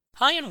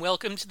Hi and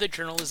welcome to the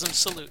Journalism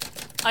Salute.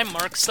 I'm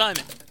Mark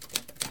Simon.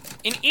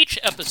 In each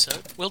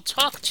episode, we'll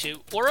talk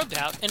to or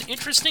about an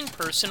interesting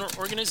person or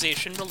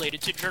organization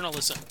related to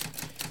journalism.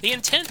 The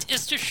intent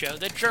is to show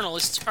that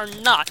journalists are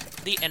not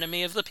the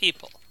enemy of the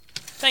people.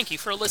 Thank you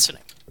for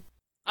listening.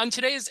 On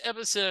today's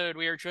episode,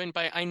 we are joined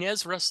by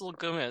Inez Russell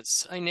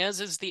Gomez.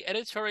 Inez is the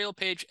editorial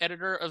page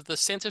editor of the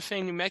Santa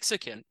Fe New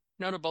Mexican.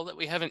 Notable that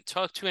we haven't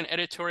talked to an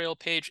editorial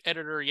page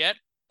editor yet,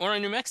 or a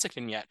New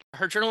Mexican yet.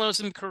 Her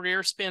journalism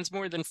career spans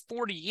more than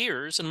 40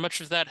 years, and much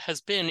of that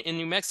has been in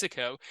New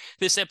Mexico.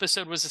 This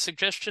episode was a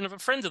suggestion of a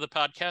friend of the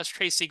podcast,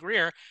 Tracy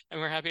Greer, and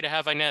we're happy to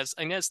have Inez.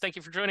 Inez, thank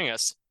you for joining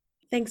us.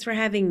 Thanks for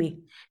having me.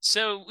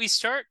 So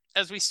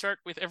as we start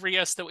with every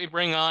guest that we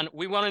bring on,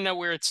 we want to know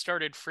where it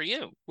started for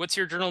you. What's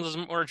your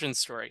journalism origin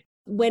story?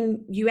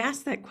 When you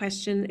asked that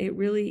question, it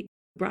really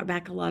brought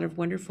back a lot of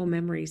wonderful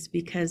memories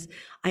because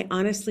I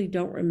honestly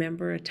don't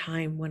remember a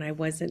time when I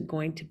wasn't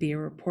going to be a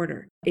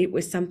reporter. It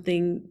was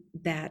something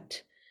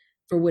that,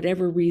 for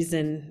whatever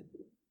reason,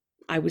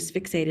 I was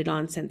fixated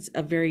on since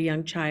a very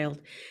young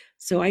child.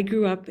 So I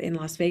grew up in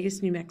Las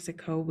Vegas, New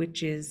Mexico,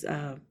 which is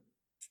a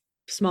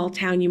small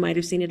town. You might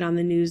have seen it on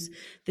the news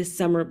this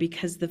summer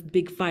because the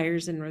big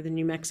fires in northern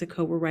New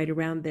Mexico were right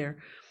around there.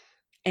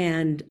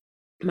 And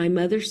my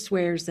mother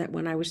swears that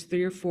when I was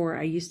 3 or 4,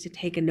 I used to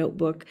take a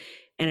notebook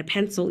and a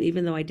pencil,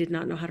 even though I did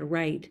not know how to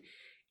write,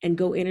 and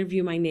go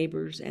interview my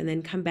neighbors and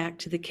then come back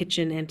to the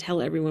kitchen and tell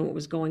everyone what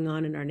was going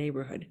on in our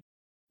neighborhood.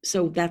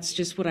 So that's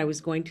just what I was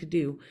going to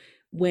do.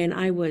 When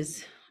I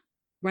was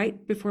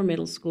right before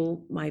middle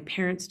school, my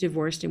parents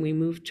divorced and we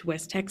moved to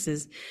West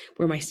Texas,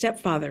 where my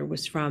stepfather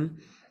was from.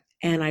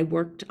 And I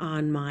worked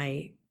on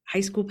my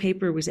high school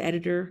paper, was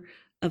editor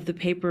of the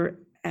paper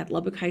at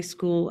Lubbock High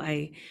School.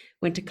 I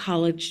went to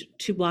college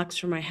 2 blocks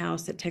from my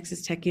house at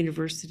Texas Tech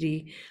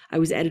University. I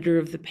was editor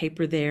of the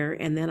paper there.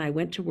 And then I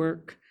went to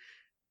work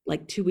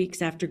like 2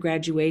 weeks after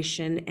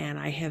graduation, and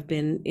I have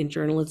been in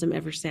journalism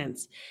ever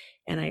since.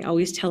 And I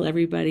always tell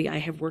everybody I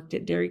have worked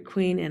at Dairy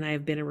Queen and I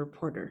have been a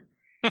reporter.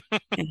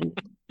 And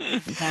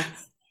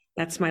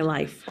that's my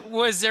life.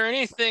 Was there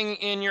anything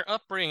in your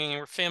upbringing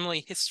or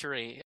family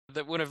history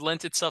that would have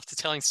lent itself to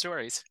telling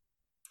stories?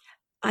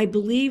 I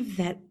believe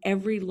that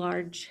every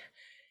large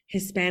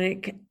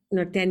Hispanic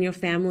Norteño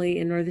family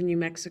in northern New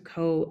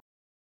Mexico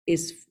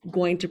is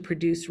going to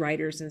produce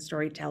writers and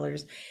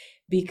storytellers,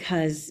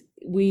 because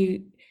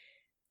I'm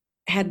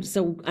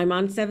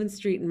on 7th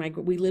Street, and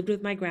we lived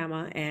with my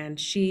grandma, and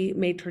she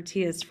made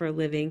tortillas for a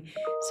living.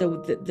 So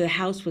the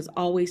house was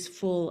always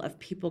full of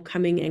people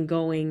coming and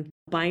going,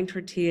 buying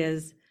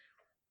tortillas,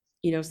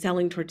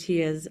 selling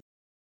tortillas,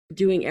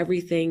 doing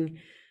everything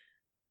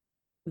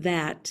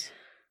that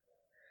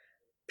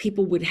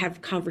people would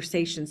have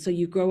conversations. So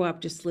you grow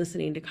up just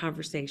listening to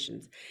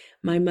conversations.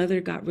 My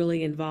mother got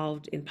really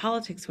involved in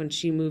politics when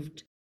she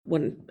moved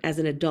as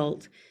an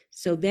adult.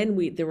 So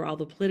then there were all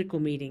the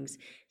political meetings.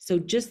 So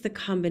just the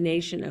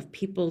combination of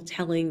people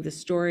telling the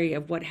story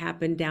of what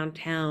happened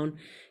downtown,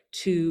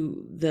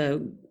 to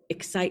the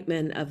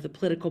excitement of the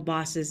political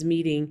bosses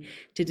meeting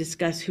to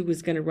discuss who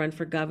was going to run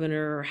for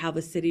governor or how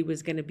the city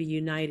was going to be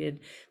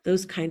united,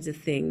 those kinds of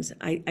things.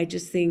 I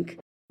just think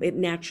it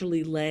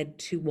naturally led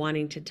to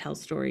wanting to tell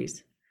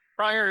stories.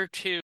 Prior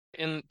to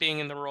being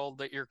in the role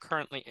that you're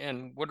currently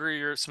in, what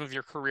are some of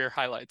your career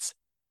highlights?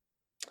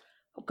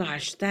 Oh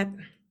gosh,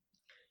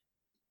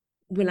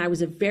 when I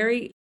was a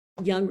very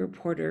young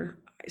reporter,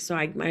 so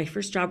my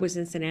first job was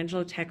in San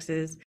Angelo,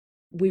 Texas.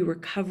 We were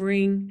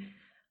covering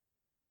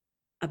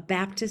a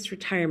Baptist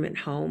retirement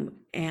home,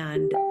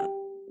 and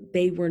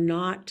they were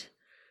not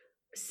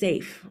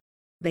safe.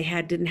 They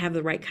didn't have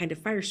the right kind of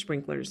fire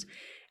sprinklers.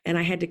 And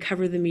I had to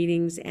cover the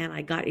meetings, and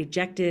I got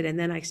ejected, and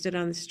then I stood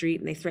on the street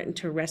and they threatened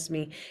to arrest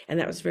me, and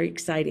that was very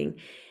exciting.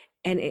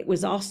 And it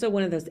was also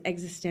one of those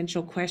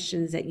existential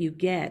questions that you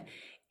get.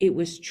 It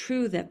was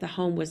true that the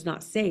home was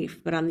not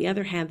safe, but on the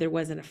other hand, there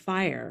wasn't a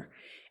fire.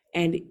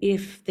 And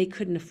if they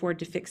couldn't afford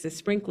to fix the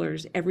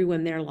sprinklers,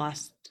 everyone there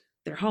lost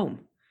their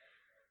home.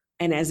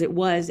 And as it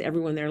was,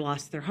 everyone there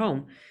lost their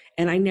home.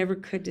 And I never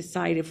could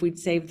decide if we'd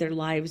saved their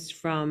lives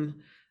from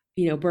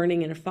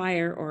burning in a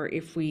fire, or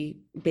if we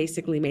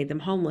basically made them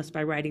homeless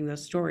by writing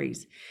those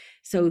stories.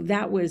 So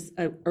that was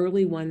an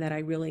early one that I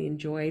really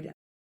enjoyed.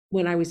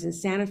 When I was in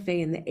Santa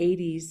Fe in the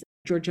 80s,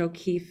 George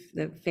O'Keeffe,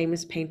 the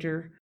famous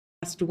painter,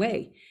 passed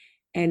away.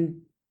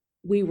 And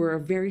we were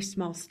a very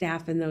small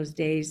staff in those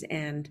days.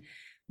 And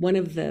one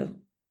of the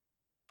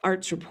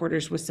arts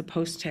reporters was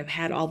supposed to have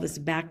had all this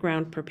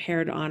background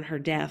prepared on her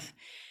death.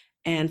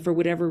 And for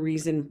whatever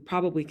reason,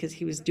 probably because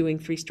he was doing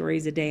 3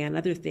 stories a day on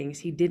other things,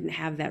 he didn't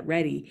have that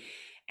ready.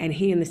 And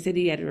he and the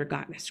city editor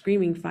got in a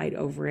screaming fight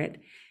over it.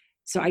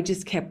 So I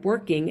just kept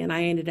working, and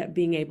I ended up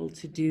being able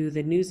to do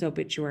the news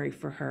obituary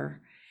for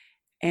her.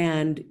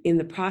 And in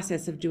the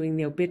process of doing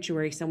the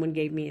obituary, someone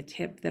gave me a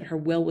tip that her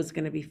will was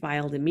going to be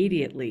filed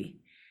immediately.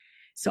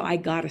 So I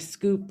got a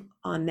scoop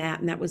on that,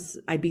 and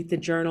I beat the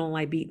Journal,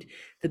 I beat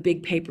the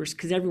big papers,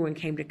 because everyone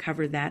came to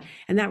cover that.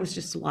 And that was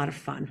just a lot of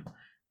fun.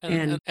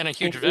 And a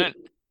huge event.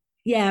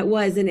 Yeah, it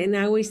was. And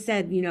I always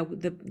said,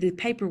 the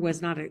paper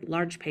was not a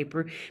large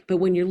paper, but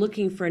when you're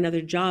looking for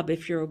another job,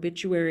 if your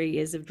obituary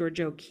is of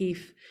Georgia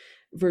O'Keeffe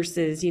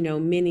versus,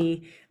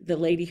 Minnie, the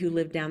lady who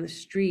lived down the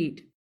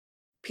street,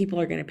 people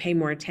are going to pay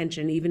more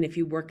attention, even if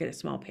you work at a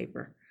small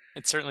paper.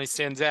 It certainly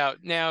stands out.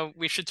 Now,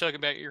 we should talk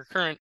about your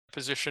current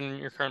position,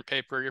 your current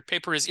paper. Your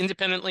paper is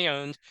independently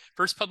owned,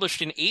 first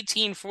published in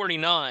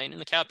 1849 in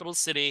the capital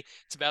city.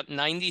 It's about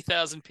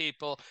 90,000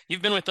 people.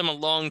 You've been with them a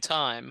long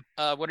time.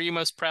 What are you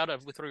most proud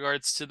of with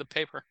regards to the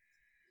paper?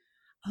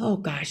 Oh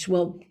gosh,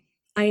 well,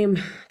 I am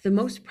the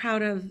most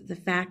proud of the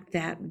fact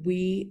that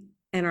we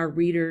and our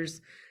readers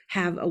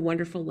have a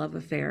wonderful love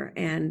affair.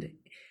 And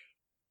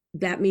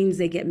that means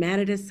they get mad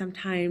at us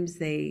sometimes,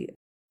 they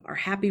are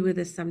happy with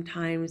us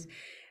sometimes.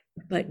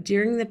 But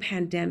during the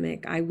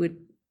pandemic, I would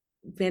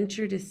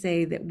venture to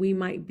say that we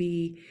might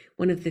be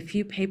one of the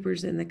few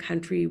papers in the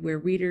country where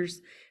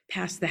readers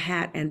passed the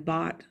hat and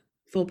bought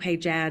full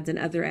page ads and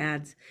other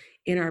ads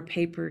in our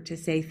paper to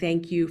say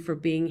thank you for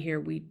being here.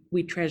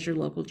 We treasure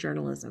local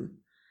journalism.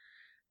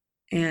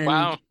 And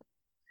Wow.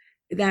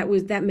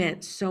 that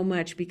meant so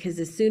much, because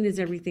as soon as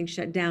everything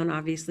shut down,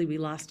 obviously we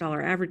lost all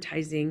our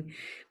advertising.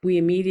 We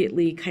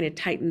immediately kind of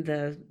tightened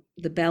the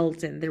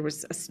belt, and there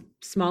was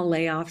small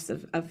layoffs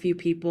of a few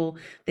people.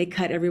 They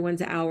cut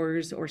everyone's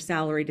hours or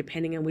salary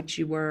depending on which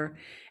you were,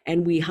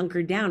 and we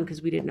hunkered down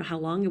because we didn't know how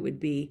long it would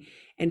be.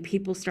 And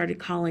people started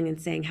calling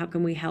and saying, how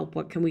can we help,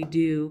 what can we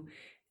do?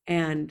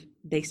 And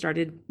they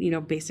started,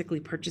 basically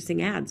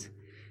purchasing ads.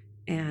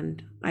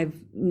 And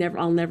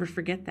I'll never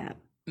forget that.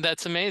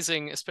 That's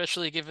amazing,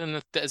 especially given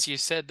that, as you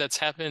said, that's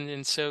happened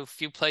in so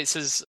few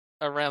places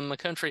around the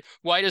country.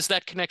 Why does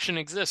that connection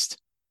exist?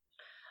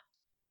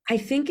 I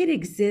think it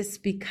exists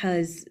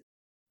because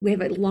we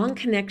have a long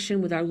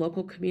connection with our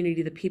local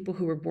community, the people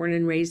who were born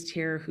and raised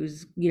here,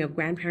 whose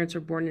grandparents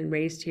were born and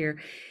raised here.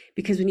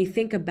 Because when you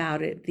think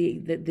about it,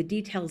 the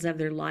details of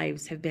their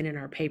lives have been in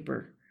our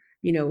paper.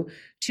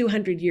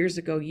 200 years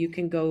ago, you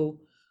can go,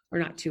 or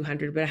not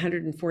 200, but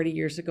 140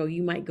 years ago,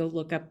 you might go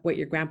look up what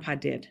your grandpa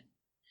did.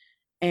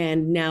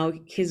 And now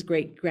his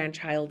great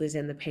grandchild is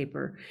in the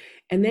paper.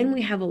 And then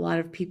we have a lot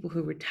of people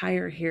who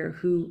retire here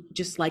who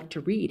just like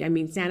to read. I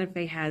mean, Santa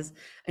Fe has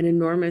an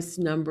enormous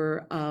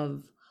number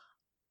of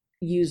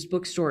used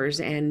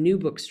bookstores and new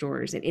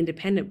bookstores and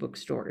independent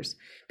bookstores.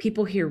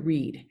 People here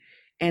read,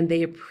 and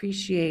they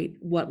appreciate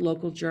what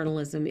local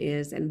journalism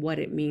is and what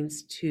it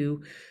means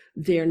to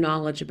their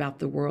knowledge about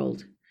the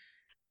world.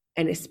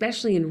 And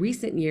especially in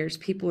recent years,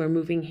 people are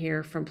moving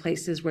here from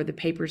places where the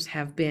papers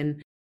have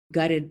been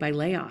gutted by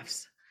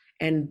layoffs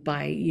and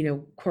by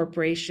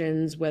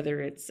corporations, whether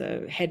it's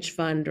a hedge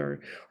fund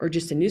or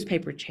just a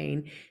newspaper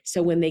chain.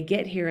 So when they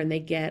get here and they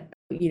get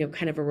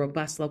kind of a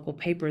robust local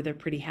paper, they're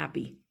pretty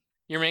happy.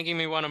 You're making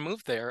me want to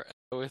move there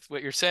with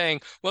what you're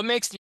saying. What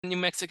makes New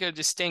Mexico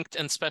distinct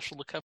and special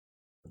to cover?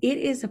 It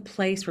is a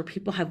place where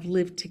people have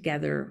lived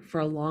together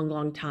for a long,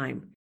 long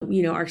time.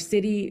 Our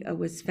city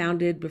was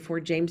founded before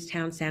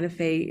Jamestown, Santa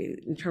Fe,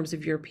 in terms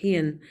of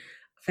European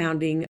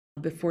founding.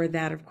 Before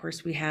that, of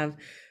course, we have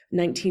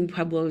 19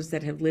 pueblos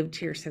that have lived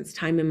here since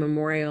time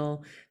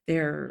immemorial.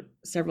 There are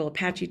several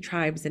Apache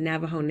tribes, the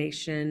Navajo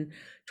Nation,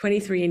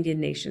 23 Indian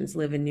nations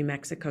live in New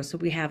Mexico. So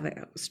we have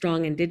a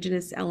strong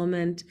indigenous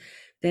element.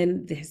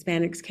 Then the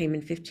Hispanics came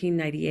in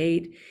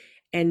 1598,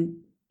 and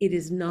it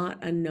is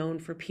not unknown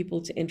for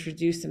people to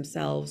introduce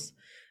themselves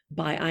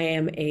by, I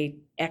am a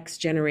X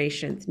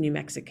generation New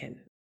Mexican.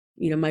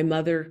 My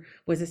mother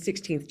was a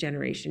 16th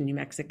generation New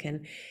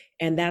Mexican,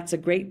 and that's a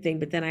great thing.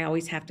 But then I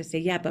always have to say,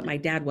 yeah, but my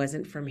dad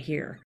wasn't from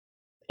here.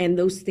 And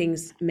those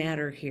things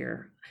matter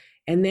here.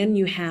 And then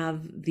you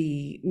have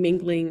the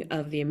mingling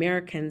of the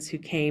Americans who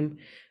came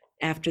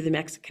after the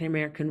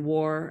Mexican-American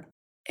War,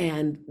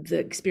 and the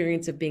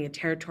experience of being a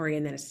territory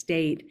and then a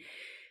state.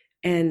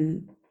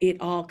 And it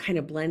all kind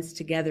of blends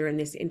together in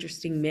this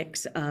interesting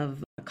mix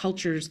of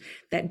cultures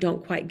that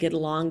don't quite get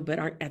along, but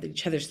aren't at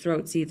each other's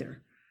throats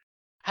either.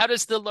 How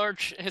does the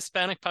large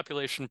Hispanic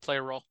population play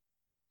a role?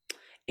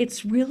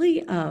 It's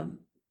really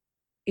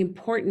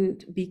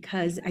important,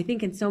 because I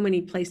think in so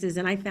many places,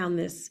 and I found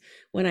this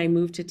when I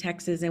moved to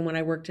Texas and when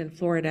I worked in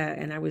Florida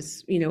and I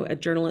was, a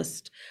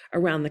journalist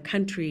around the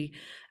country,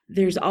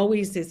 there's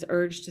always this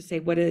urge to say,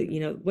 what do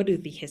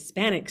the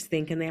Hispanics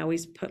think? And they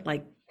always put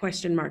like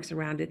question marks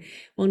around it.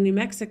 Well, in New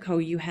Mexico,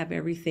 you have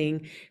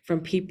everything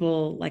from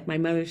people like my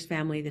mother's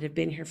family that have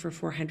been here for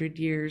 400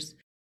 years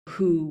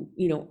who,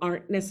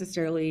 aren't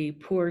necessarily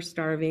poor,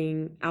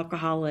 starving,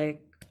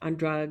 alcoholic, on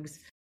drugs.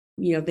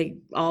 They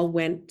all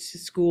went to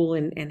school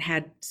and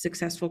had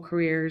successful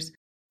careers,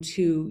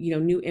 to,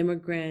 new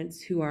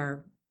immigrants who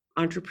are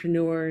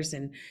entrepreneurs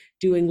and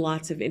doing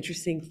lots of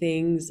interesting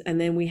things.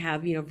 And then we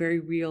have, very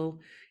real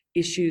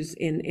issues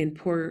in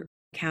poor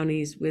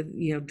counties with,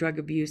 drug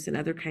abuse and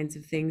other kinds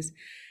of things.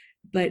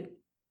 But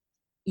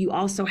you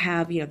also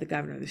have, the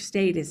governor of the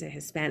state is a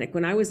Hispanic.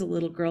 When I was a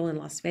little girl in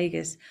Las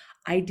Vegas,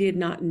 I did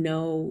not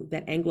know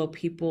that Anglo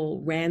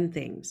people ran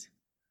things.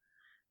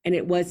 And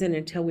it wasn't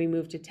until we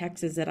moved to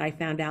Texas that I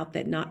found out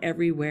that not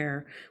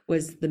everywhere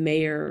was the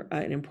mayor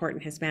an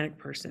important Hispanic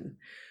person,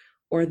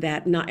 or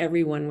that not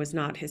everyone was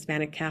not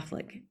Hispanic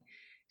Catholic.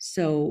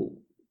 So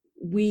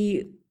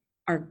we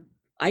are,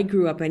 I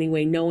grew up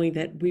anyway, knowing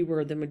that we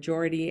were the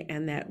majority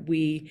and that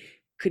we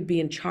could be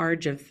in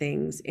charge of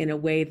things in a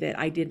way that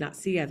I did not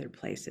see other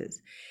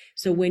places.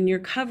 So when you're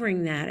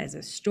covering that as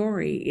a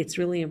story, it's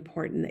really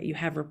important that you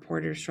have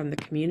reporters from the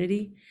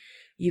community.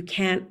 You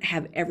can't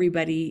have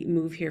everybody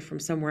move here from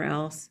somewhere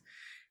else.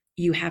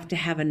 You have to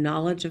have a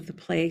knowledge of the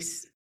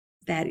place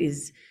that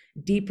is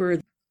deeper.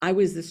 I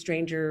was the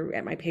stranger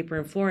at my paper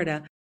in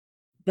Florida,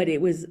 but it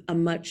was a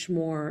much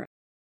more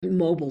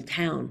mobile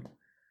town.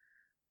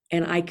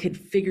 And I could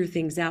figure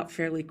things out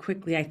fairly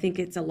quickly. I think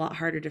it's a lot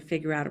harder to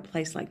figure out a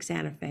place like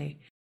Santa Fe.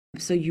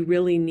 So you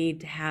really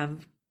need to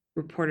have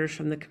reporters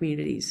from the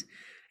communities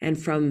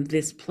and from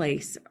this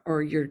place,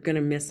 or you're going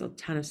to miss a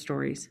ton of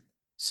stories.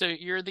 So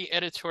you're the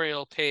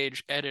editorial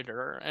page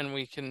editor, and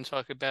we can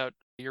talk about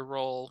your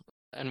role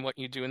and what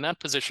you do in that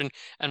position.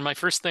 And my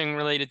first thing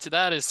related to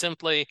that is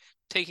simply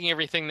taking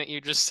everything that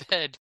you just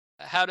said.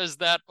 How does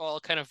that all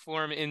kind of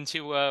form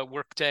into a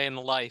workday in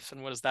the life,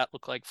 and what does that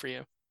look like for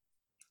you?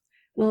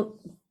 Well,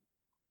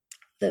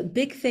 the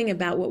big thing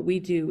about what we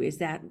do is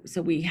that,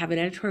 so we have an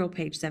editorial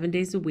page 7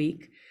 days a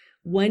week.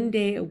 1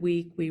 day a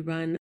week, we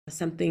run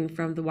something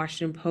from the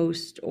Washington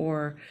Post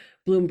or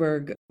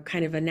Bloomberg,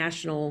 kind of a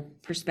national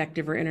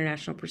perspective or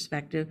international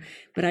perspective.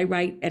 But I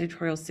write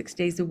editorial 6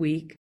 days a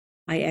week.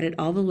 I edit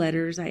all the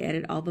letters. I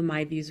edit all the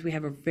My Views. We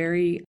have a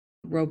very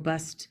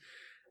robust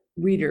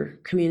reader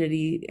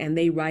community, and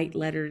they write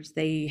letters,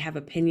 they have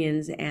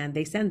opinions, and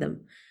they send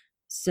them.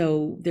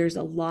 So there's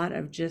a lot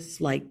of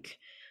just like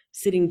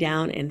sitting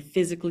down and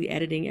physically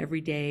editing every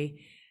day.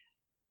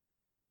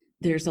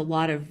 There's a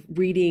lot of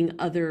reading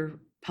other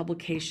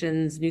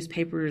publications,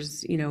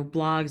 newspapers,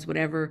 blogs,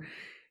 whatever,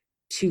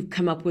 to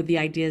come up with the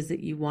ideas that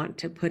you want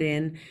to put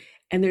in.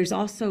 And there's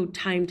also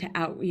time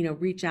to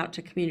reach out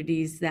to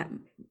communities that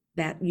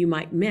you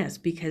might miss,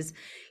 because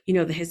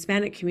the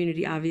Hispanic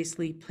community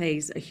obviously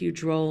plays a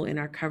huge role in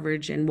our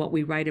coverage and what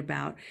we write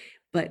about,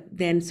 but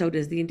then so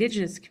does the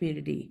Indigenous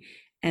community.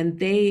 And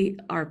they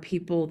are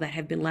people that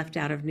have been left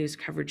out of news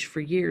coverage for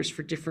years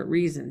for different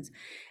reasons.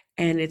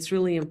 And it's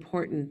really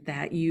important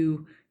that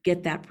you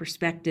get that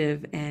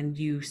perspective and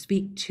you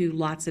speak to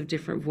lots of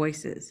different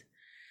voices.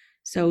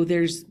 So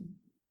there's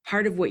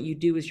part of what you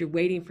do is you're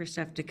waiting for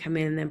stuff to come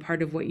in, and then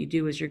part of what you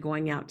do is you're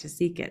going out to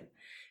seek it,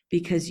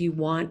 because you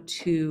want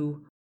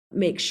to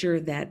make sure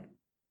that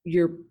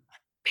your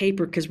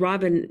paper, because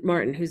Robin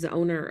Martin, who's the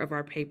owner of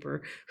our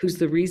paper, who's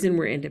the reason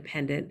we're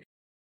independent,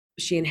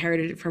 she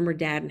inherited it from her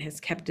dad and has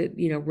kept it,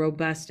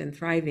 robust and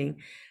thriving.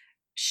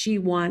 She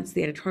wants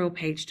the editorial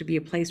page to be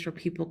a place where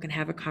people can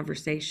have a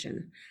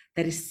conversation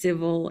that is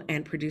civil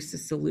and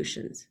produces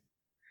solutions.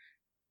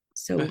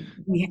 So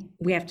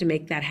we have to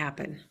make that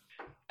happen.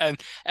 And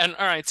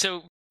all right,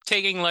 so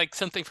taking like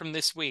something from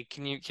this week,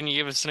 can you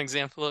give us an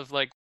example of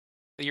like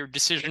your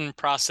decision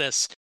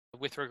process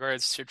with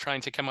regards to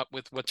trying to come up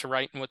with what to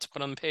write and what to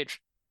put on the page?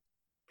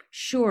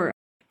 Sure.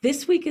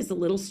 This week is a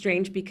little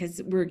strange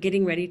because we're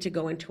getting ready to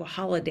go into a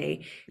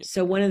holiday.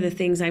 So one of the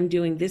things I'm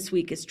doing this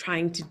week is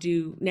trying to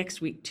do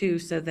next week too,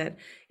 so that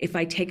if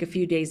I take a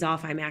few days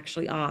off, I'm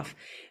actually off.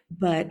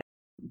 But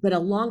a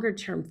longer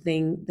term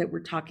thing that we're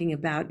talking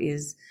about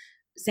is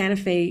Santa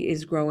Fe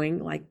is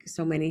growing like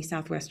so many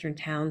Southwestern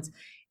towns.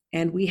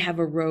 And we have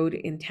a road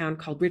in town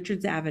called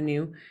Richards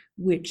Avenue,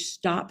 which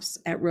stops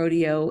at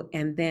Rodeo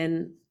and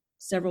then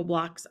several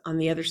blocks on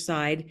the other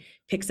side,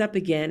 picks up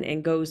again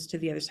and goes to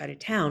the other side of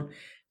town.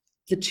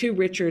 The two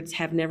Richards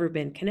have never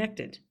been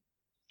connected.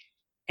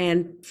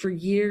 And for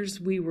years,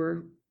 we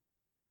were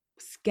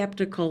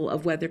skeptical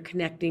of whether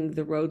connecting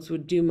the roads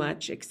would do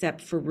much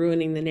except for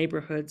ruining the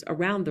neighborhoods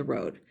around the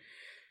road.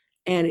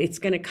 And it's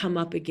going to come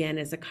up again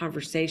as a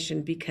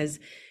conversation, because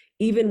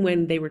even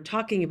when they were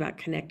talking about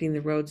connecting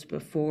the roads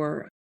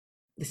before,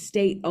 the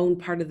state owned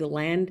part of the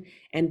land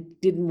and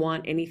didn't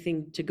want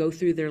anything to go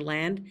through their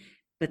land.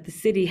 But the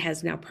city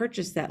has now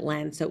purchased that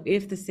land. So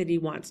if the city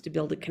wants to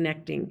build a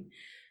connecting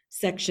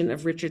section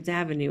of Richards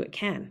Avenue, it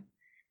can.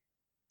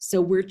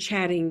 So we're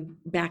chatting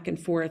back and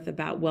forth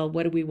about, well,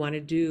 what do we want to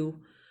do?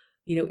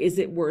 Is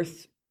it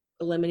worth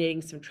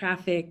eliminating some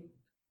traffic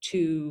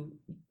to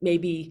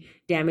maybe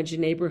damage a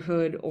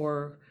neighborhood,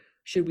 or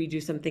should we do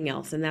something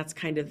else? And that's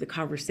kind of the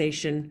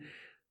conversation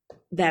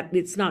that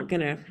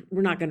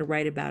we're not gonna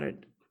write about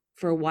it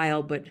for a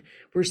while, but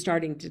we're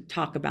starting to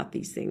talk about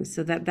these things.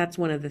 So that's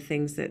one of the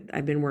things that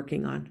I've been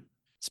working on.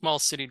 Small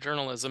city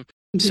journalism.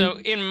 So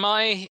in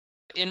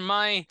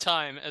my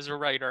time as a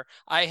writer,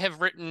 I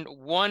have written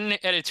one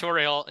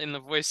editorial in the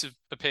voice of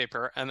the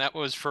paper, and that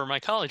was for my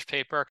college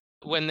paper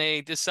when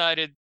they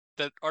decided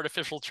that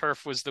artificial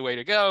turf was the way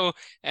to go,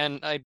 and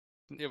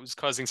it was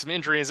causing some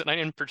injuries, and I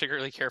didn't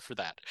particularly care for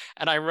that.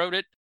 And I wrote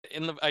it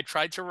I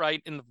tried to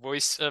write in the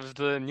voice of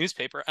the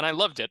newspaper, and I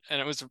loved it. And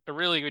it was a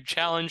really good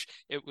challenge.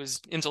 It was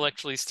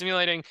intellectually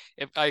stimulating.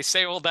 If I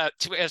say all that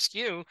to ask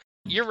you,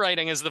 You're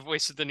writing as the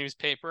voice of the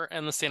newspaper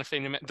and the Santa Fe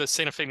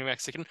New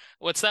Mexican.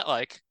 What's that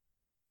like?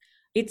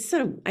 It's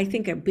I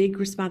think a big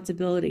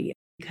responsibility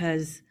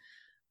because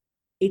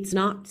it's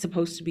not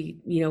supposed to be,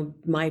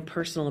 my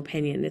personal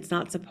opinion. It's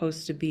not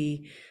supposed to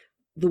be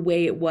the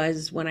way it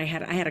was when I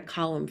had a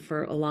column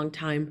for a long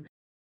time,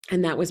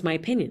 and that was my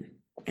opinion,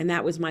 and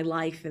that was my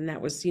life, and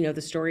that was,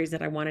 the stories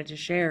that I wanted to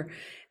share.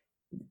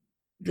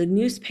 The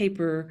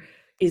newspaper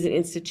is an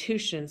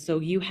institution, so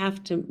you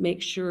have to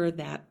make sure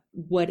that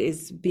what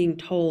is being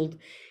told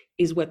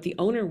is what the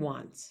owner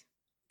wants,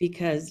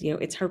 because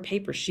it's her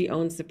paper. She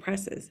owns the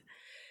presses,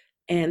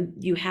 and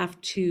you have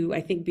to,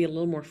 I think, be a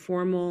little more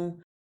formal,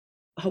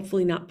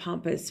 hopefully not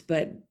pompous,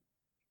 but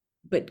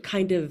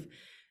kind of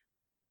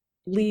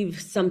leave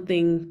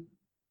something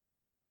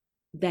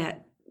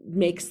that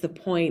makes the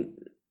point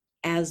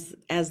as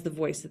the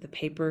voice of the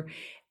paper.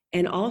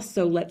 And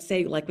also, let's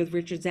say, like with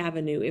Richards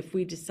Avenue, if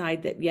we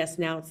decide that yes,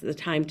 now it's the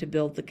time to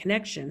build the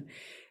connection,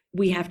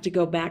 we have to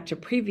go back to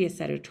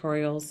previous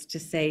editorials to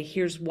say,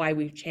 here's why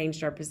we've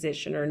changed our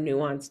position or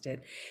nuanced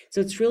it. So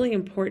it's really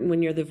important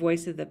when you're the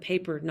voice of the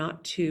paper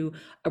not to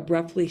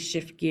abruptly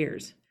shift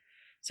gears.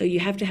 So you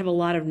have to have a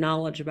lot of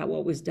knowledge about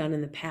what was done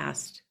in the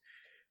past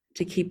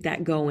to keep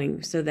that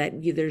going, so that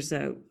there's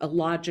a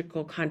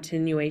logical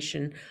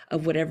continuation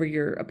of whatever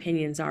your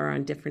opinions are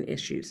on different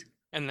issues.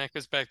 And that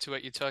goes back to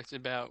what you talked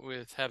about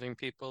with having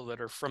people that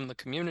are from the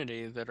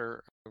community that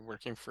are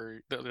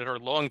that are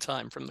long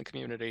time from the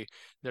community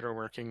that are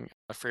working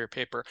for your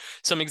paper.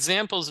 Some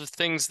examples of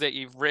things that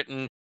you've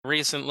written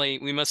recently: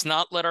 we must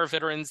not let our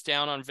veterans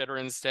down on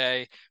Veterans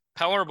Day.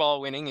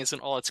 Powerball winning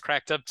isn't all it's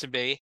cracked up to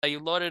be. You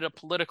lauded a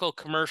political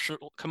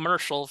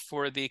commercial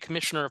for the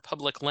Commissioner of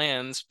Public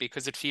Lands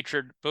because it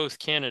featured both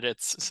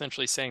candidates,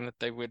 essentially saying that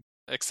they would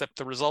accept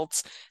the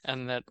results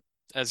and that,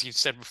 as you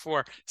said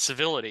before,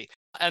 civility.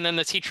 And then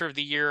the Teacher of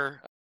the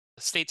Year,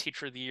 State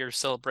Teacher of the Year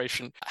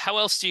celebration. How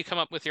else do you come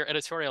up with your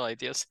editorial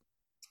ideas?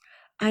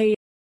 I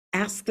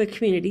ask the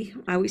community.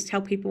 I always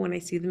tell people when I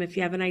see them, if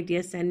you have an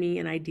idea, send me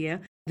an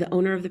idea. The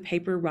owner of the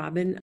paper,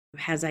 Robin,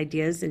 has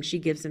ideas and she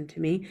gives them to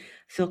me.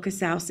 Phil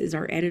Casaus is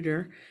our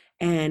editor,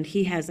 and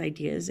he has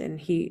ideas and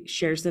he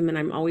shares them. And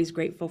I'm always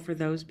grateful for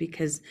those,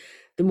 because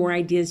the more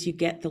ideas you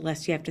get, the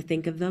less you have to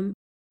think of them.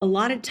 A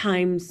lot of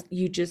times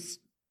you just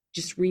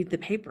read the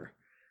paper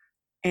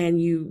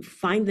and you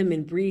find them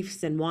in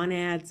briefs and want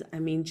ads. I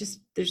mean, just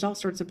there's all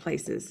sorts of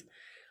places.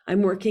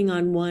 I'm working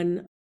on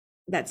one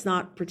that's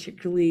not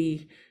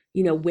particularly,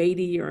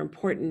 weighty or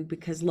important,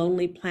 because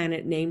Lonely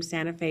Planet named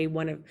Santa Fe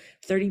one of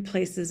 30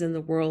 places in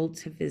the world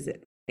to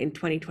visit in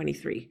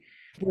 2023.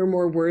 We're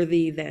more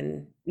worthy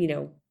than,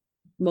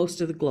 most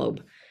of the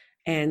globe.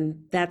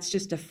 And that's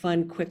just a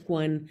fun, quick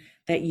one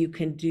that you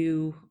can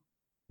do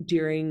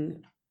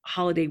during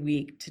holiday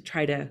week to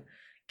try to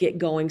get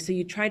going. So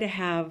you try to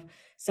have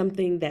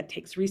something that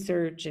takes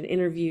research and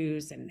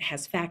interviews and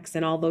has facts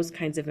and all those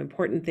kinds of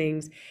important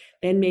things.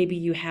 Then maybe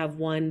you have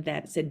one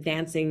that's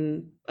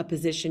advancing a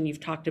position you've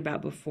talked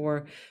about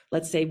before.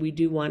 Let's say we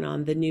do one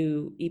on the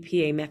new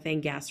EPA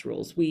methane gas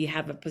rules. We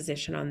have a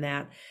position on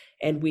that,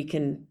 and we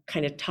can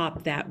kind of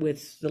top that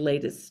with the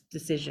latest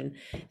decision.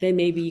 Then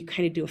maybe you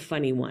kind of do a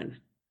funny one,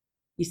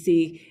 you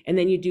see, and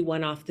then you do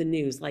one off the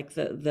news, like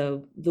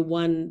the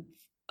one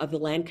of the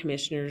land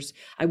commissioners.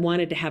 I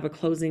wanted to have a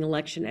closing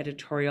election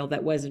editorial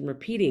that wasn't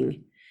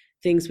repeating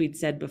things we'd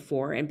said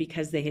before, and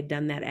because they had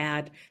done that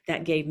ad,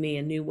 that gave me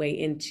a new way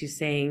into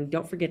saying,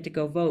 don't forget to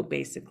go vote,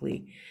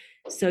 basically.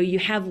 So you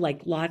have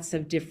like lots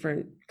of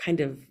different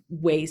kind of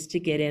ways to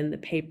get in the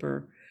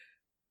paper,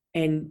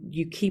 and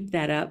you keep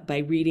that up by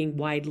reading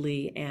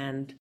widely.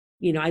 And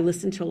I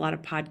listen to a lot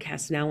of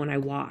podcasts now when I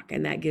walk,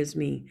 and that gives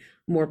me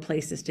more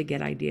places to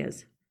get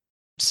ideas.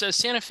 So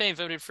Santa Fe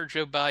voted for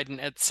Joe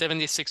Biden at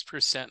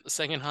 76%, the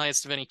second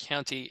highest of any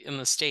county in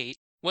the state.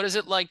 What is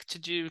it like to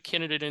do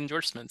candidate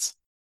endorsements?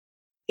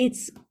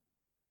 It's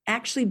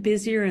actually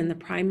busier in the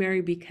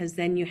primary, because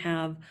then you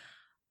have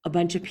a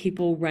bunch of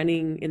people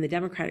running in the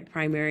Democratic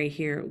primary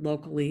here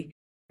locally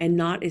and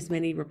not as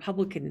many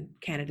Republican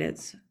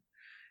candidates.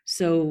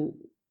 So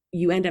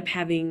you end up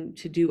having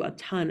to do a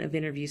ton of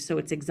interviews. So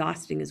it's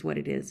exhausting is what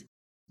it is.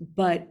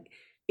 But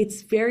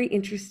it's very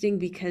interesting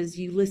because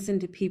you listen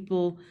to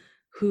people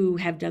who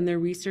have done their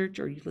research,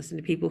 or you listen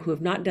to people who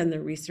have not done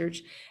their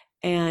research,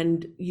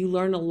 and you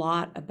learn a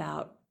lot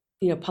about,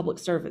 public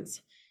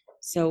servants.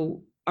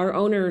 So our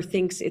owner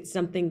thinks it's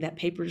something that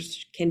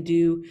papers can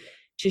do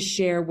to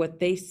share what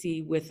they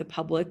see with the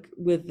public,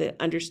 with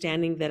the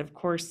understanding that, of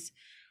course,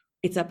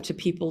 it's up to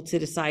people to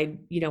decide,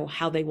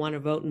 how they want to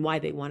vote and why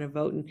they want to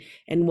vote.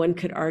 And one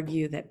could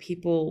argue that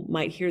people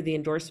might hear the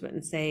endorsement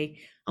and say,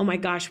 oh my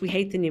gosh, we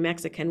hate the New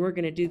Mexican, we're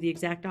going to do the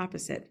exact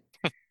opposite.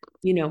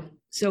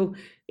 So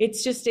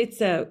it's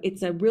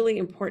a really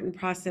important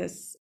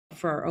process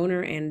for our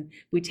owner, and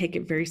we take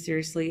it very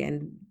seriously,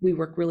 and we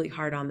work really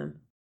hard on them.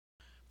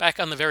 Back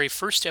on the very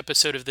first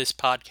episode of this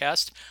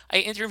podcast, I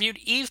interviewed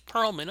Eve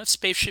Perlman of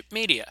Spaceship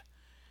Media.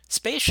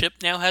 Spaceship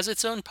now has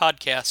its own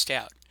podcast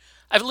out.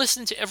 I've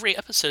listened to every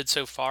episode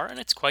so far, and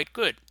it's quite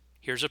good.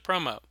 Here's a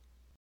promo.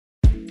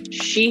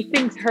 She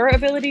thinks her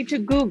ability to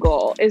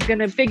Google is going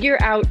to figure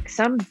out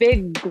some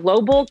big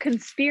global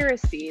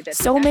conspiracy.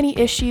 So many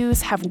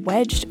issues have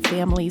wedged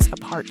families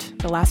apart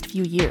the last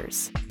few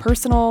years.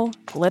 Personal,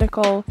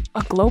 political,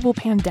 a global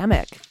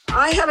pandemic.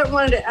 I haven't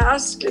wanted to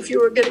ask if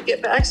you were going to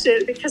get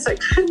vaccinated because I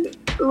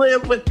couldn't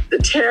live with the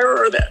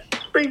terror that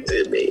brings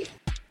in me.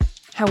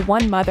 How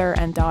one mother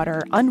and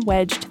daughter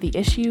unwedged the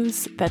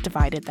issues that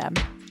divided them.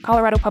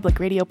 Colorado Public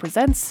Radio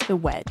presents The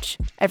Wedge,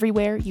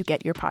 everywhere you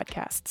get your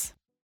podcasts.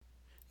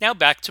 Now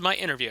back to my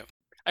interview.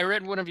 I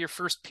read one of your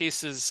first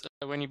pieces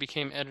when you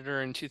became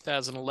editor in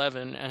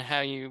 2011 and how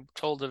you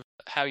told of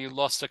how you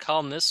lost a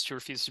columnist who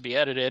refused to be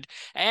edited,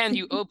 and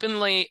you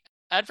openly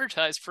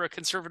advertised for a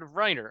conservative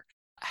writer.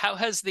 How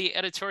has the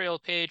editorial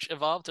page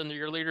evolved under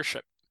your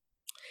leadership?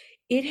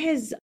 It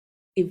has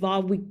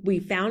evolved. We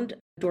found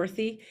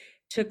Dorothy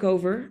took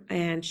over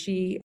and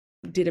she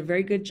did a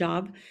very good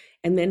job.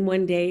 And then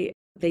one day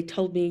they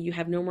told me, you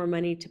have no more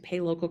money to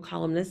pay local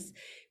columnists,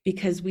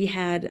 because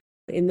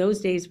in those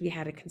days, we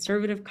had a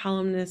conservative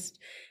columnist,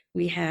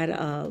 we had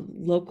a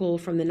local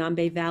from the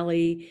Nambe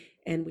Valley,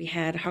 and we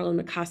had Harlan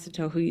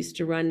Macasato, who used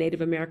to run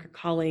Native America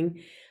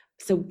Calling.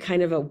 So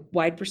kind of a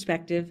wide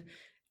perspective.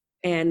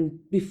 And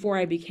before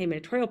I became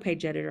editorial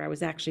page editor, I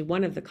was actually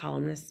one of the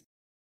columnists.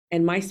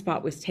 And my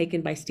spot was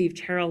taken by Steve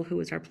Terrell, who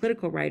was our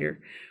political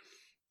writer.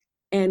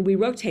 And we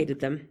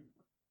rotated them.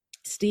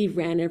 Steve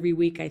ran every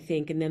week, I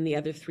think, and then the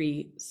other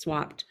three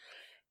swapped.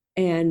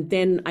 And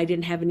then I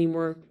didn't have any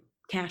more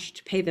cash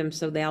to pay them,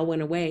 so they all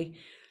went away.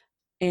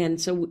 And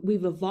so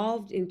we've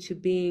evolved into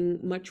being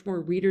much more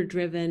reader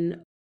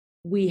driven.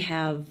 We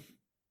have,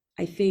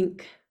 I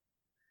think,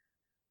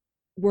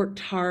 worked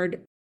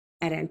hard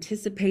at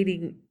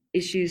anticipating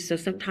issues. So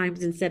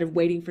sometimes instead of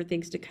waiting for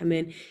things to come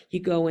in, you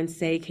go and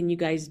say, can you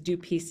guys do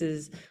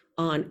pieces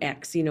on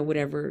X,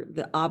 whatever,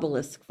 the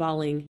obelisk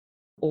falling,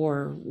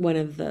 or one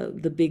of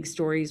the big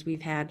stories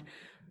we've had.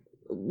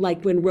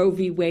 Like when Roe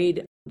v.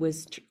 Wade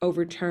was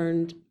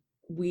overturned,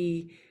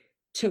 we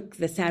took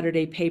the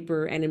Saturday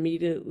paper and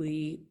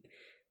immediately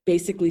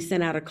basically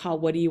sent out a call.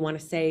 What do you want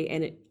to say?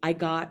 And I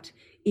got,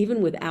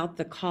 even without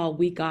the call,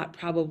 we got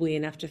probably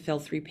enough to fill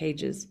 3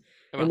 pages.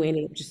 And we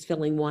ended up just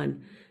filling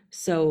 1.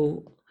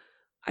 So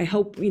I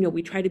hope,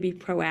 we try to be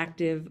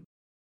proactive.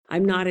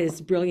 I'm not as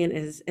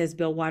brilliant as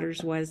Bill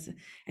Waters was,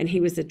 and he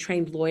was a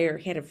trained lawyer.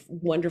 He had a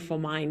wonderful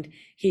mind.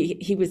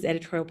 He was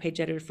editorial page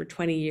editor for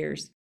 20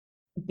 years.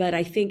 But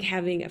I think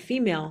having a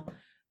female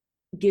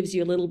gives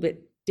you a little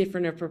bit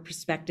different of a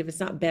perspective. It's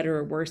not better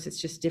or worse, it's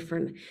just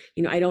different.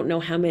 I don't know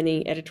how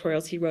many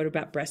editorials he wrote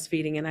about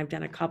breastfeeding, and I've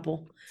done a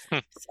couple.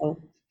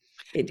 So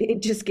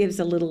it just gives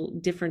a little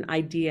different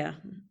idea,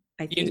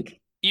 I think.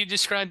 You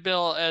described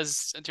Bill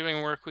as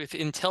doing work with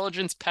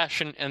intelligence,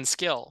 passion, and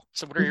skill.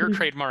 So what are your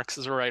trademarks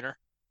as a writer?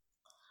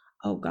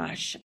 Oh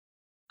gosh,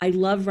 I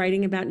love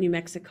writing about New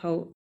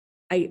Mexico.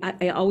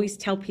 I always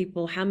tell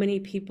people how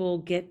many people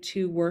get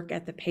to work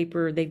at the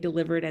paper they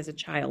delivered as a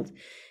child.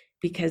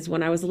 Because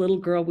when I was a little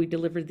girl, we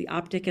delivered the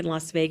Optic in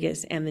Las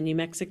Vegas, and the New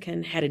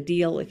Mexican had a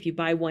deal. If you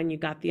buy one, you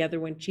got the other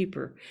one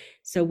cheaper.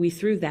 So we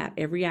threw that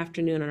every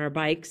afternoon on our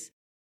bikes.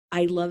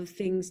 I love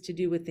things to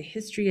do with the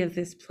history of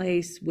this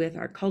place, with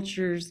our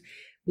cultures,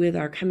 with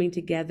our coming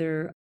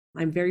together.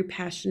 I'm very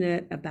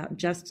passionate about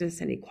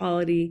justice and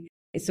equality.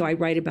 And so I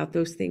write about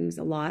those things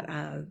a lot.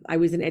 I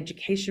was an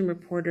education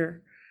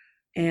reporter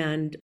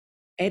and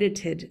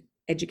edited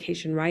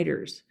education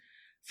writers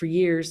for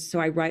years. So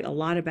I write a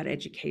lot about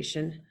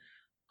education.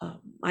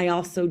 I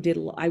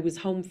was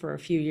home for a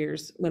few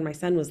years when my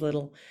son was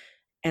little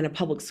and a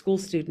public school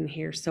student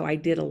here. So I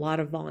did a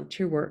lot of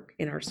volunteer work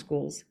in our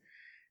schools.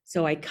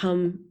 So I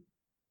come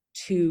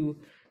to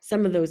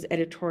some of those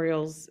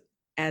editorials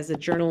as a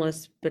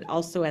journalist, but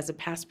also as a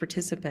past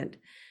participant.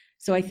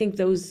 So I think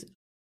those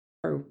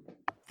are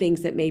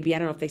things that maybe, I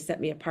don't know if they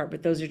set me apart,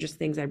 but those are just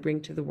things I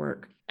bring to the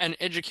work. And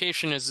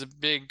education is a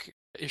big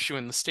issue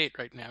in the state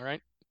right now,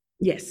 right?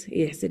 Yes,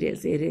 it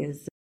is. It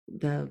is.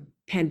 The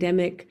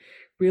pandemic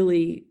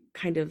really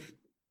kind of,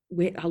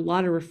 a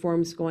lot of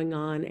reforms going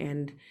on,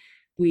 and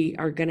we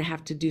are going to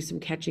have to do some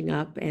catching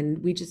up.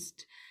 And we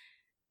just,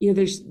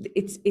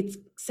 it's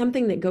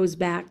something that goes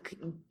back,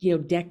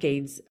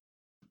 decades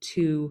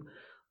to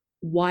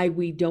why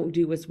we don't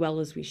do as well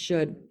as we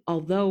should.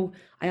 Although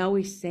I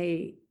always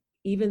say,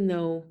 even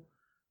though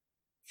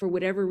for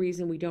whatever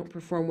reason we don't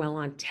perform well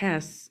on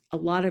tests, a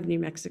lot of New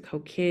Mexico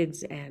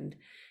kids and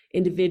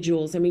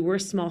individuals, we're a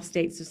small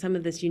state, so some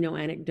of this,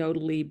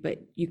 anecdotally,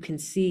 but you can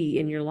see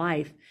in your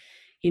life.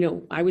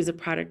 I was a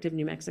product of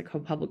New Mexico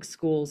public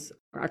schools.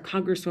 Our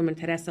Congresswoman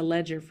Teresa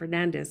Ledger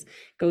Fernandez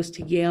goes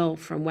to Yale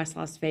from West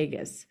Las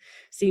Vegas.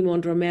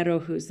 Simon Romero,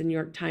 who's the New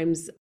York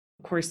Times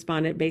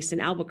correspondent based in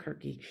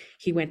Albuquerque,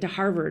 he went to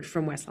Harvard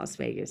from West Las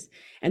Vegas.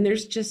 And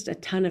there's just a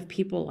ton of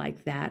people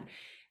like that.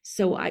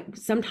 So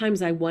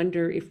sometimes I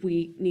wonder if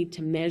we need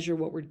to measure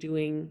what we're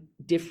doing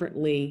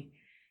differently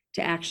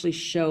to actually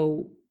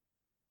show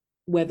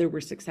whether we're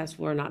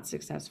successful or not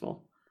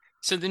successful.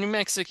 So the New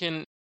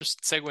Mexican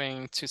Just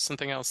segueing to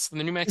something else.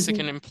 The New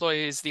Mexican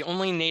employee is the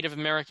only Native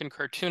American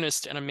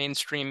cartoonist in a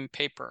mainstream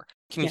paper.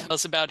 Can you tell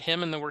us about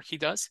him and the work he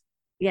does?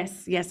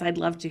 Yes, I'd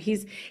love to.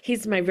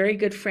 He's my very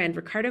good friend.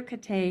 Ricardo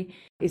Cate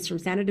is from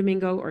Santo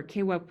Domingo, or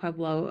Kewah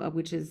Pueblo,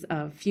 which is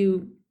a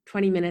few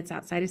 20 minutes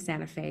outside of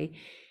Santa Fe.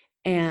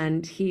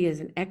 And he is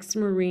an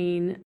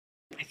ex-Marine.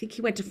 I think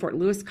he went to Fort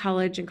Lewis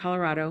College in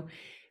Colorado,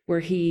 where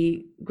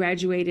he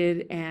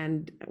graduated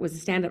and was a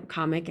stand-up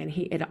comic, and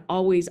he had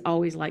always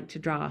liked to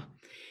draw.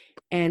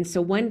 And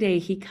so one day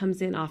he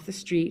comes in off the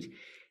street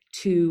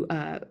to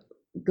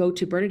go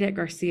to Bernadette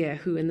Garcia,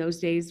 who in those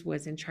days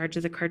was in charge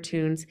of the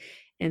cartoons,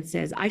 and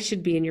says, I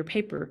should be in your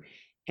paper.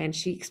 And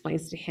she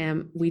explains to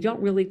him, we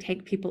don't really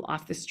take people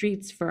off the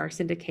streets for our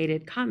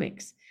syndicated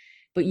comics,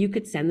 but you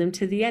could send them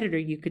to the editor.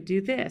 You could do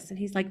this. And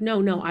he's like,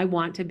 no, I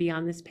want to be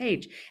on this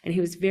page. And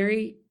he was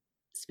very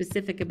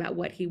specific about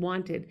what he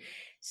wanted.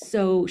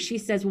 So she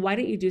says, well, why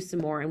don't you do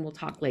some more and we'll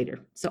talk later.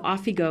 So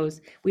off he goes.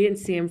 We didn't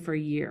see him for a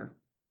year.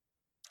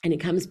 And he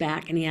comes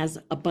back and he has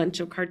a bunch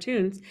of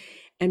cartoons.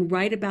 And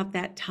right about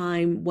that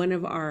time, one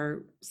of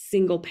our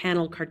single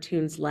panel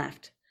cartoons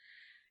left.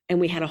 And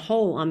we had a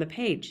hole on the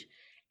page.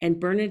 And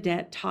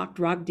Bernadette talked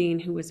Rob Dean,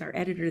 who was our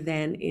editor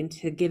then,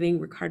 into giving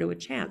Ricardo a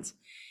chance.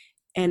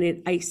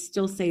 And I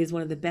still say is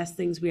one of the best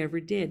things we ever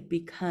did,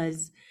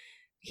 because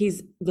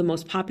he's the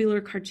most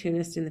popular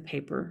cartoonist in the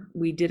paper.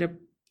 We did a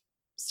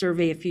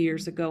survey a few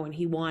years ago and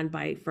he won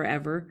by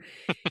forever.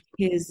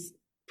 His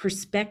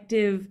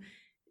perspective,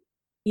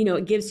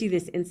 it gives you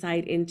this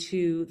insight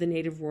into the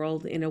Native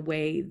world in a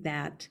way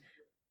that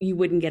you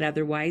wouldn't get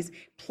otherwise.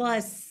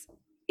 Plus,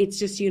 it's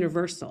just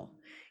universal.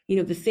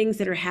 The things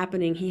that are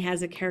happening, he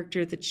has a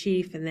character, the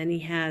chief, and then he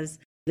has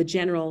the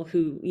general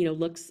who,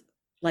 looks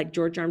like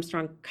George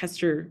Armstrong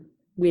Custer,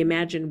 we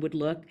imagine, would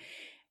look.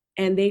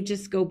 And they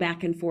just go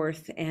back and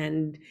forth.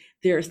 And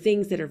there are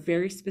things that are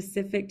very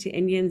specific to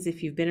Indians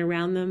if you've been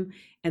around them.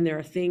 And there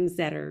are things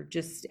that are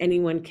just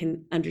anyone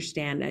can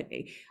understand.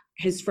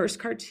 His first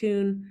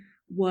cartoon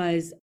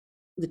was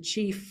the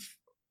chief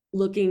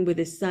looking with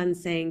his son,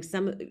 saying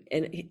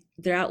and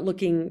they're out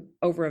looking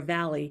over a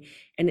valley,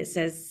 and it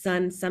says,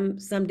 son,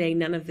 someday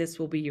none of this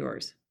will be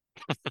yours.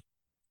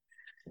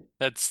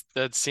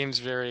 That seems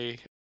very,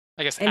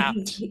 I guess, and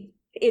apt.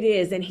 It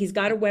is. And he's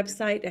got a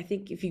website. I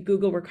think if you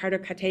Google Ricardo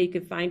Cate, you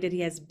can find it.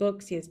 He has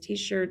books, he has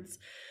t-shirts.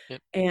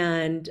 Yep.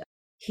 And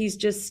he's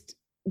just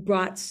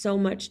brought so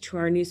much to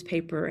our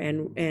newspaper.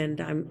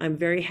 And I'm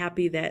very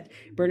happy that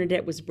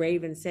Bernadette was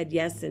brave and said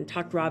yes and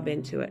talked Rob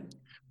into it.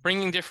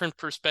 Bringing different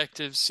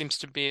perspectives seems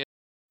to be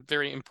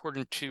very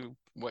important to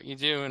what you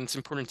do, and it's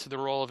important to the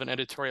role of an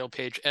editorial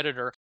page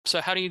editor.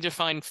 So how do you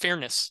define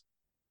fairness?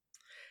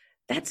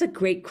 That's a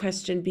great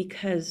question,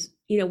 because,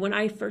 when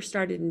I first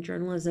started in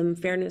journalism,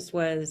 fairness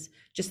was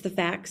just the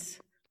facts,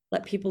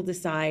 let people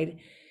decide.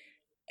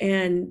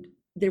 And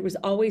there was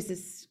always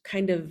this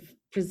kind of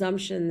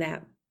presumption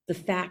that the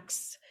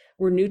facts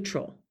were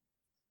neutral.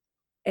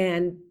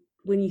 And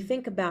when you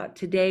think about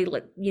today,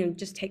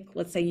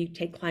 let's say you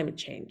take climate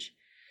change.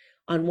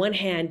 On one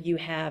hand, you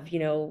have,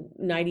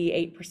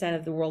 98%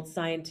 of the world's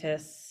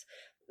scientists,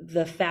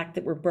 the fact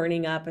that we're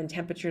burning up and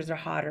temperatures are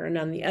hotter. And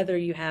on the other,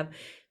 you have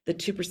the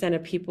 2%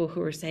 of people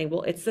who are saying,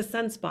 well, it's the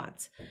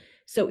sunspots.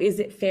 So is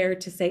it fair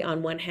to say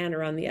on one hand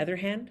or on the other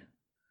hand?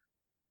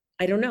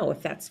 I don't know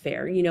if that's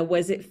fair.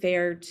 Was it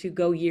fair to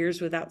go years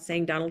without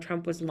saying Donald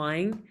Trump was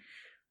lying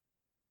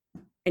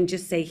and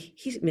just say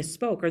he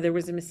misspoke or there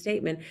was a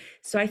misstatement?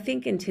 So I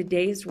think in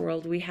today's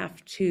world, we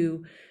have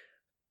to,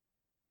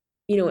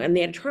 on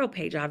the editorial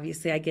page,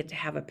 obviously, I get to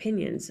have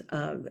opinions,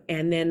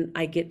 and then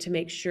I get to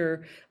make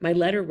sure my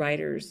letter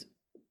writers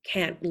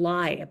can't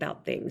lie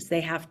about things.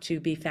 They have to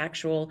be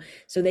factual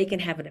so they can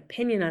have an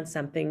opinion on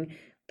something.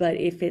 But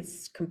if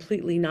it's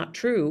completely not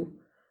true,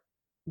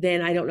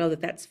 then I don't know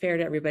that that's fair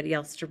to everybody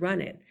else to run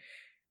it.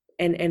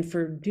 And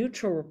for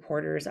neutral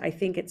reporters, I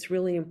think it's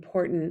really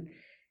important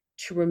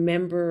to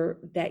remember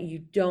that you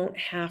don't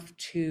have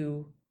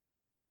to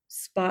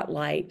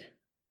spotlight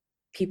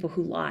people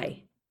who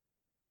lie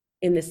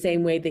in the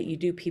same way that you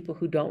do people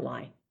who don't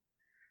lie.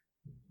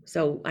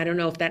 So I don't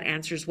know if that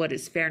answers what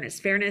is fairness.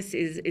 Fairness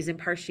is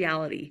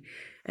impartiality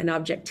and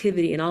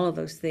objectivity and all of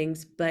those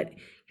things, but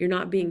you're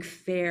not being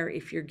fair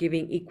if you're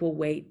giving equal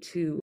weight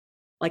to,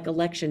 like,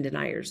 election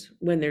deniers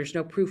when there's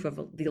no proof of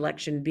the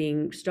election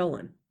being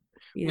stolen.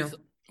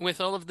 With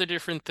all of the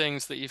different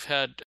things that you've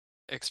had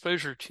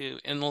exposure to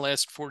in the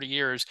last 40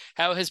 years,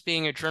 how has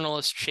being a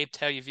journalist shaped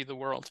how you view the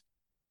world?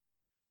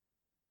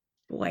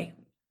 Boy,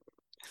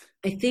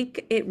 I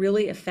think it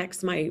really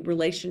affects my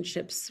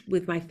relationships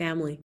with my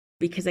family,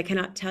 because I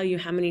cannot tell you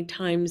how many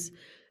times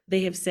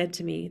they have said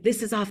to me,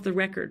 this is off the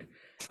record.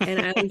 And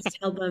I always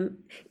tell them,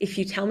 if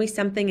you tell me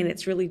something and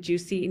it's really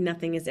juicy,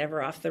 nothing is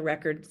ever off the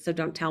record, so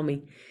don't tell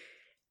me.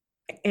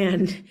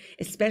 And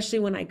especially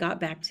when I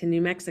got back to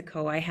New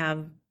Mexico, I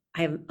have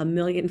a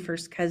million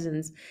first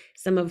cousins,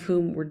 some of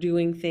whom were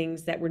doing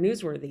things that were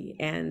newsworthy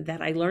and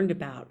that I learned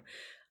about.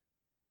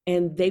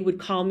 And they would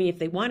call me if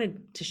they wanted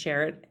to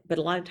share it, but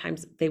a lot of times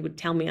they would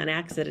tell me on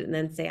accident and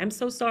then say, I'm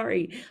so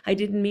sorry, I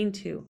didn't mean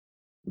to.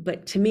 But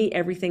to me,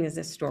 everything is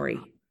a story.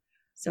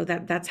 So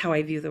that's how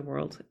I view the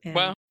world. And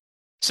Well,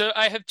 so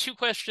I have two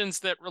questions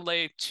that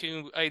relate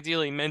to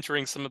ideally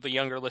mentoring some of the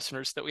younger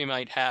listeners that we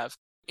might have.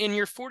 In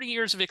your 40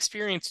 years of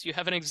experience, do you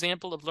have an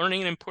example of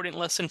learning an important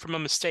lesson from a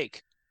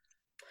mistake?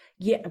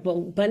 yeah, well,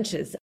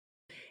 bunches.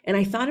 And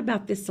I thought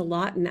about this a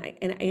lot, and I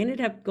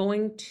ended up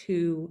going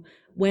to,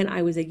 when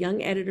I was a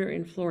young editor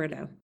in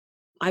Florida,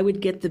 I would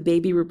get the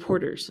baby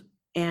reporters.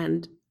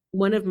 And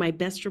one of my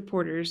best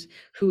reporters,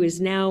 who is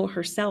now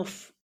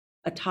herself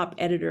a top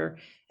editor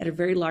at a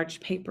very large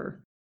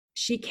paper,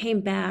 she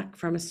came back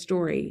from a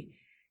story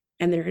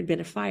and there had been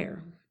a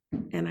fire.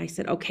 And I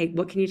said, okay,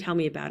 what can you tell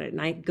me about it?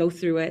 And I go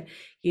through it.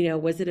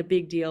 Was it a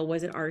big deal?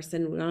 Was it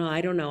arson? No,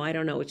 I don't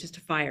know. It's just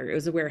a fire. It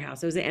was a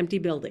warehouse. It was an empty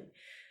building.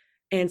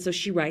 And so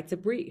she writes a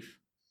brief.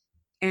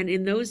 And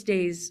in those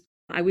days,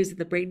 I was at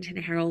the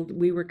Bradenton Herald.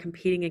 We were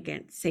competing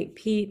against St.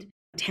 Pete,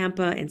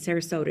 Tampa, and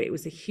Sarasota. It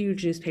was a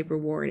huge newspaper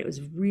war, and it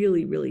was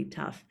really, really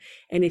tough.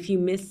 And if you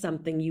missed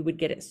something, you would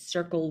get it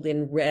circled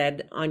in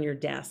red on your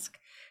desk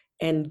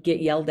and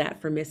get yelled at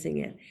for missing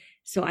it.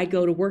 So I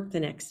go to work the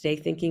next day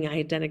thinking I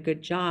had done a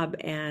good job.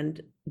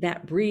 And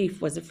that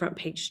brief was a front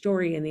page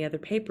story in the other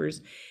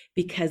papers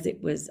because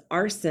it was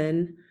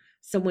arson.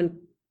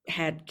 Someone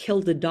had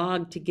killed a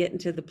dog to get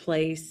into the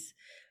place.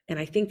 And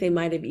I think they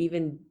might have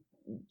even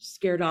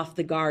scared off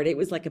the guard. It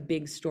was like a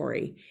big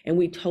story, and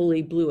we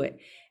totally blew it.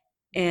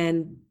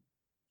 And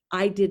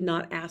I did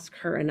not ask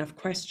her enough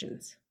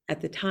questions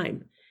at the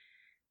time.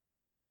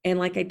 And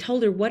like I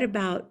told her, what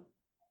about,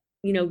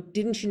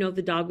 didn't you know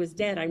the dog was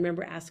dead? I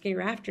remember asking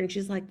her after, and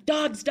she's like,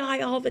 dogs die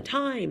all the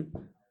time.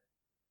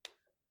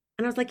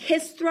 And I was like,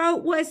 his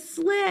throat was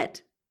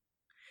slit.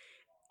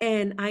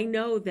 And I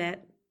know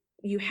that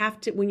you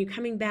have to, when you're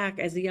coming back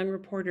as a young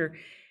reporter,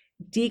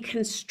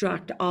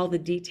 deconstruct all the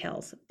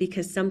details,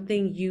 because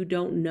something you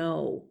don't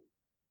know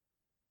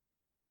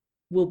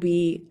will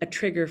be a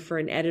trigger for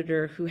an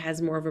editor who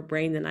has more of a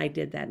brain than I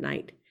did that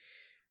night.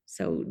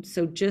 So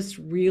just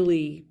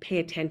really pay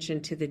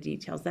attention to the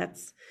details.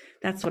 That's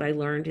what I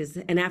learned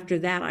and after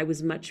that, I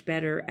was much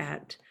better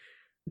at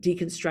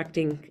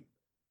deconstructing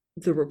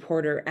the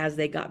reporter as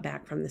they got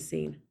back from the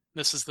scene.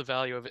 This is the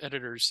value of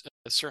editors,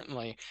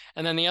 certainly.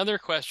 And then the other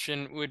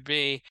question would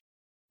be,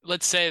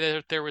 let's say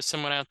that there was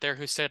someone out there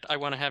who said, I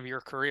want to have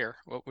your career.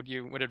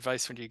 What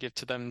advice would you give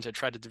to them to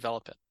try to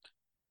develop it?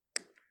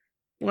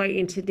 Boy,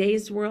 in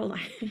today's world,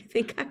 I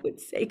think I would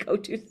say go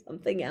do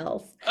something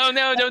else. Oh,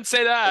 no, don't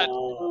say that.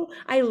 Oh,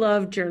 I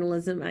love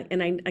journalism.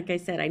 And like I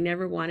said, I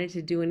never wanted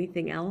to do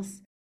anything else.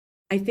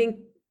 I think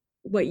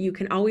what you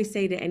can always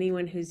say to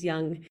anyone who's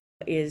young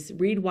is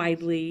read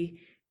widely,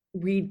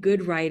 read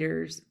good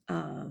writers,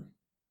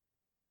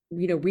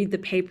 read the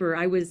paper.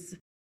 I was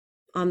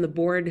on the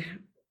board,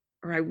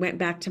 or I went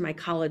back to my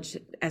college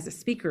as a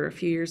speaker a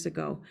few years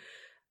ago.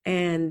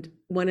 And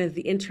one of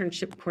the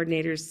internship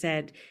coordinators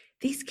said,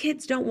 these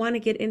kids don't want to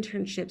get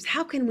internships.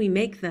 How can we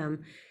make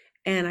them?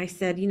 And I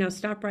said,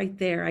 stop right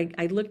there.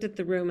 I looked at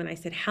the room and I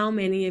said, how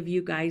many of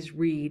you guys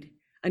read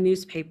a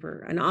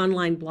newspaper, an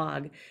online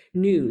blog,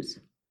 news?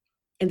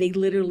 And they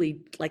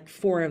literally, like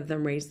 4 of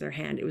them raised their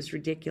hand. It was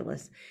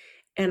ridiculous.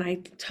 And I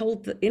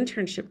told the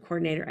internship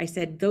coordinator, I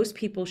said, those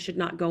people should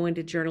not go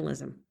into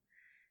journalism.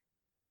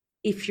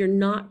 If you're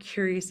not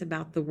curious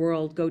about the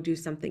world, go do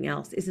something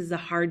else. This is a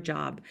hard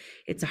job.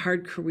 It's a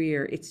hard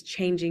career. It's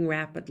changing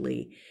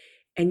rapidly.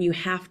 And you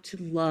have to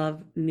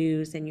love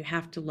news, and you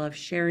have to love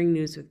sharing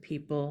news with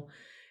people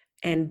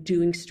and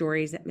doing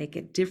stories that make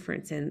a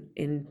difference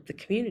in the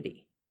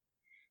community.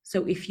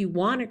 So if you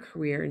want a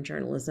career in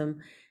journalism,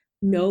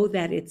 know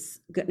that it's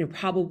going to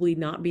probably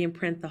not be in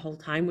print the whole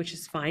time, which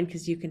is fine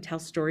because you can tell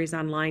stories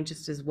online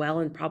just as well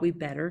and probably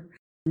better.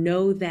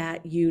 Know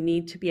that you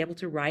need to be able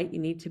to write, you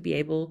need to be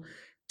able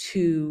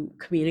to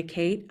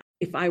communicate.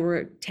 If I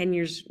were 10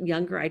 years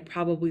younger, I'd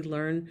probably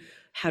learn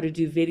how to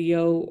do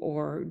video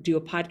or do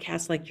a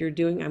podcast like you're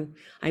doing.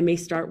 I may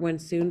start one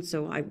soon,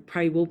 so I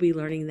probably will be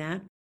learning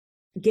that.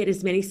 Get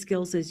as many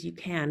skills as you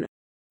can.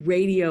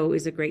 Radio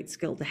is a great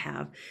skill to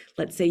have.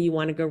 Let's say you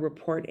want to go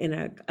report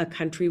in a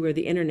country where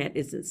the internet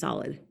isn't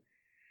solid.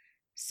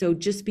 So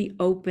just be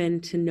open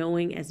to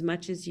knowing as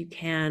much as you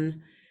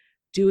can,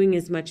 doing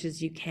as much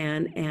as you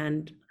can.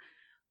 And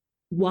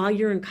while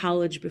you're in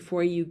college,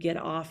 before you get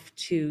off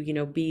to,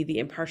 be the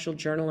impartial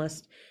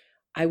journalist,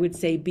 I would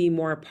say be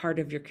more a part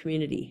of your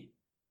community.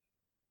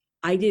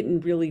 I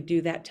didn't really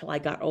do that till I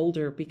got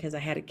older because I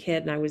had a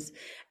kid and I was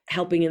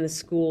helping in the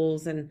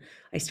schools, and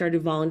I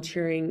started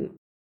volunteering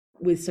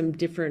with some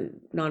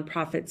different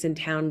nonprofits in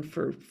town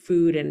for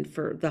food and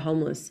for the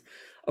homeless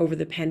over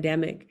the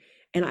pandemic.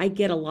 And I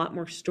get a lot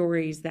more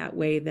stories that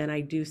way than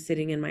I do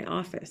sitting in my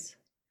office.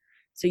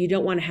 So you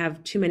don't want to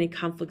have too many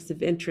conflicts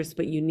of interest,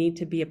 but you need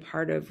to be a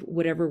part of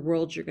whatever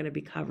world you're going to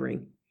be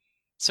covering.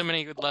 So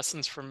many good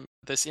lessons from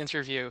this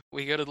interview.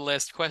 We go to the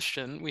last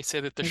question. We say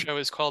that the show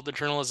is called The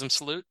Journalism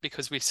Salute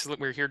because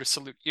we're here to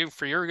salute you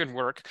for your good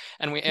work,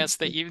 and we ask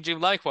that you do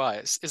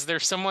likewise. Is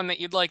there someone that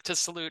you'd like to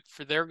salute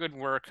for their good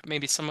work,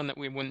 maybe someone that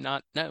we would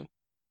not know?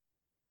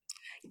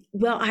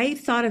 Well, I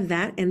thought of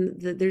that, and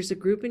there's a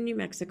group in New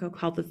Mexico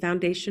called the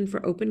Foundation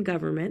for Open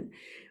Government,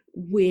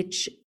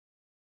 which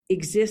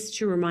exists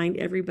to remind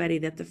everybody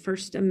that the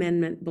First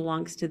Amendment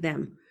belongs to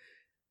them.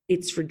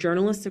 It's for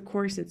journalists, of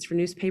course, it's for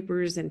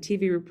newspapers and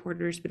TV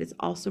reporters, but it's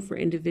also for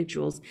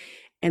individuals.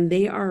 And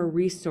they are a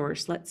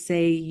resource. Let's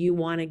say you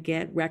want to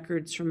get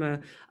records from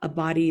a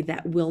body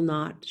that will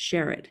not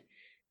share it.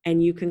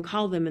 And you can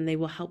call them and they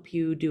will help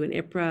you do an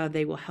IPRA.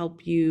 They will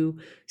help you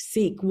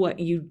seek what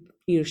you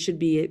should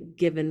be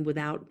given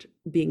without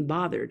being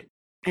bothered.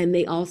 And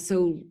they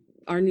also,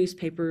 our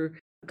newspaper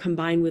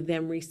combined with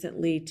them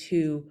recently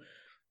to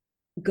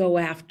go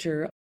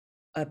after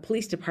a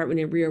police department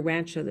in Rio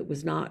Rancho that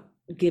was not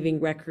giving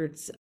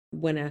records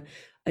when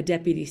a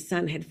deputy's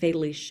son had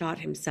fatally shot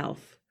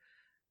himself.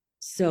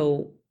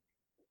 So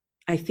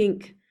I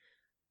think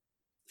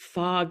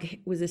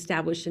FOG was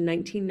established in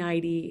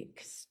 1990,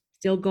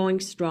 still going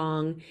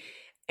strong,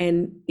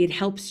 and it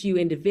helps you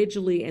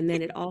individually, and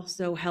then it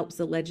also helps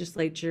the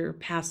legislature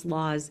pass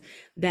laws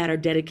that are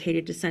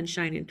dedicated to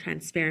sunshine and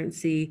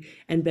transparency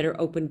and better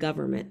open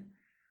government.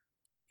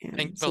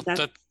 And so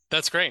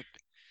that's great.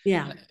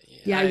 Yeah,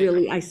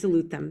 I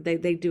salute them.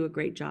 They do a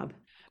great job.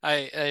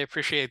 I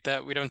appreciate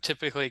that. We don't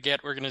typically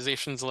get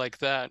organizations like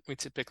that. We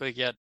typically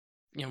get,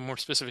 more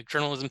specific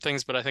journalism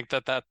things, but I think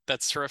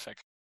that's terrific.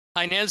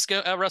 Inez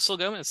Russell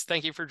Gomez,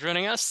 thank you for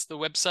joining us. The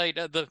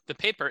website, the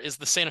paper is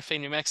the Santa Fe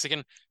New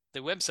Mexican. The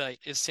website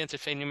is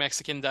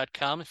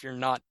santafenewmexican.com. If you're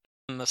not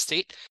in the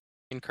state,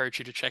 I encourage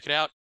you to check it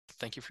out.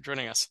 Thank you for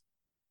joining us.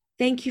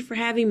 Thank you for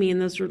having me,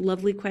 and those were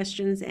lovely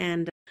questions,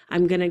 and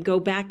I'm going to go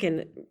back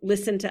and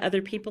listen to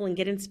other people and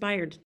get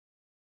inspired.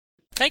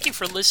 Thank you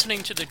for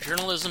listening to the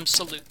Journalism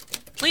Salute.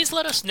 Please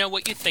let us know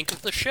what you think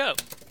of the show.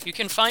 You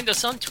can find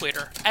us on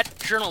Twitter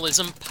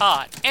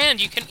 @JournalismPod,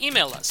 and you can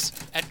email us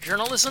at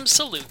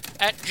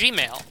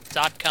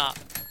journalismsalute@gmail.com.